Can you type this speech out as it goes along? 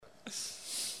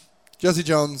Jesse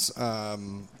Jones,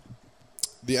 the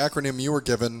acronym you were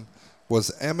given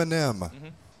was M&M. Mm-hmm.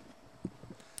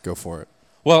 Go for it.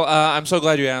 Well, I'm so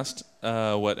glad you asked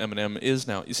what M&M is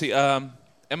now. You see,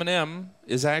 M&M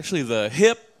is actually the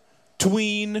hip,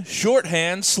 tween,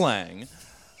 shorthand slang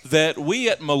that we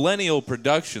at Millennial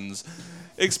Productions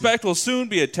expect will soon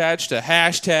be attached to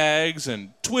hashtags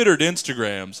and Twittered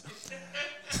Instagrams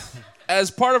as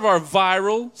part of our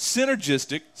viral,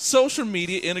 synergistic, social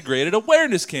media integrated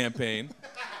awareness campaign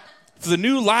for the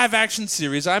new live-action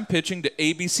series I'm pitching to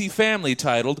ABC Family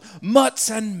titled Mutts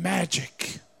and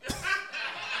Magic.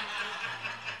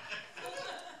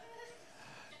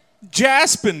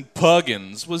 Jaspin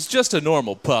Puggins was just a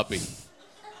normal puppy,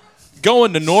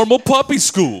 going to normal puppy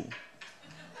school.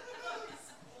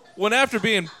 When after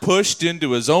being pushed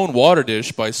into his own water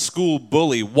dish by school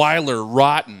bully Weiler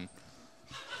Rotten,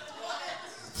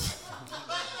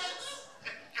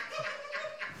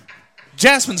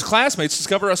 Jaspin's classmates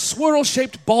discover a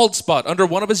swirl-shaped bald spot under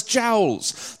one of his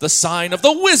jowls, the sign of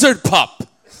the wizard pup.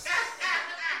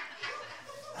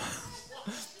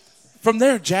 From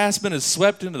there, Jaspin is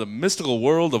swept into the mystical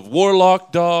world of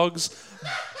warlock dogs,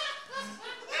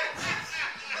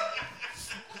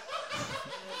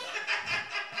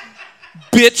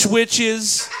 bitch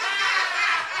witches,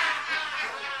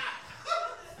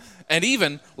 and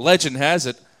even, legend has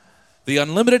it, the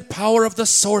unlimited power of the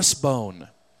source bone.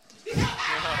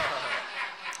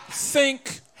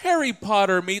 Think Harry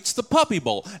Potter meets the Puppy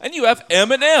Bowl, and you have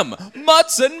M&M,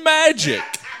 Mutts and Magic.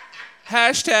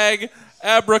 Hashtag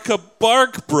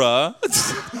Abracabarkbra.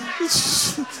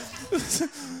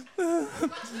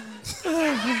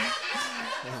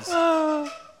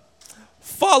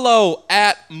 Follow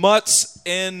at Mutts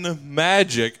and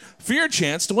Magic for your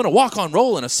chance to win a walk-on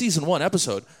role in a Season 1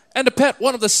 episode and to pet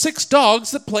one of the 6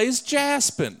 dogs that plays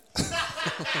Jaspin.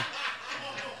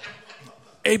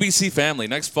 ABC Family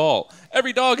next fall.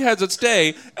 Every dog has its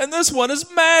day, and this one is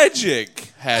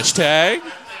magic. Hashtag